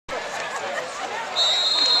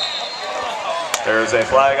There's a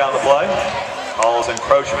flag on the play. Calls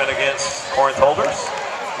encroachment against Corinth Holders.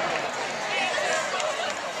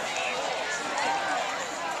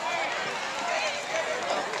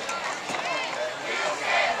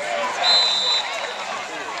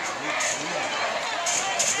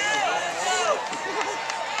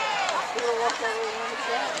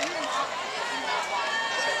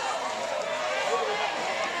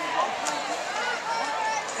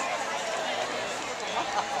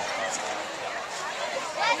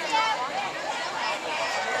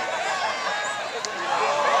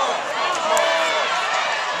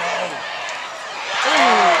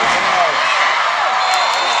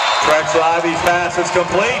 Drexel Ivy's pass is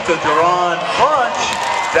complete to Jerron Bunch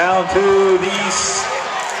down to the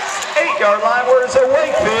 8-yard line. Where's a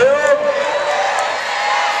Wakefield?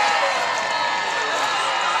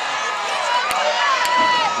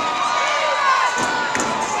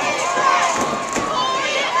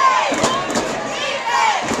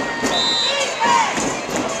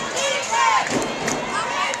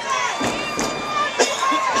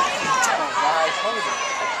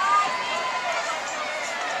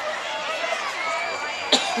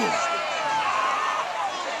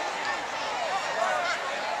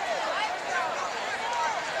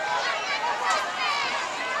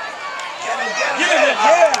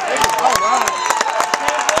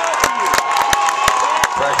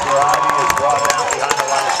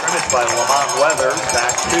 By Lamont Weathers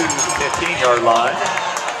back to the 15-yard line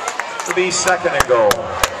to be second and goal.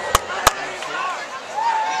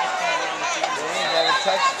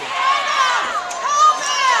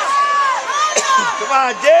 Come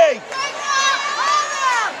on, D!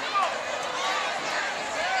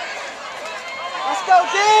 Let's go,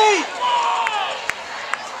 D!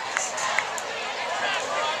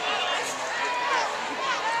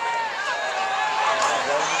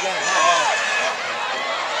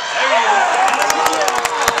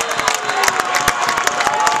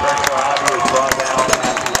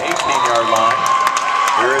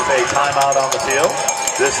 There is a timeout on the field.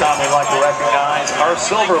 This time we'd like to recognize our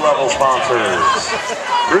silver level sponsors.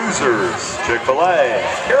 Cruisers, Chick-fil-A,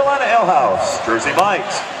 Carolina Ale House, Jersey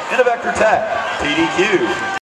Mike's, Innovector Tech, TDQ,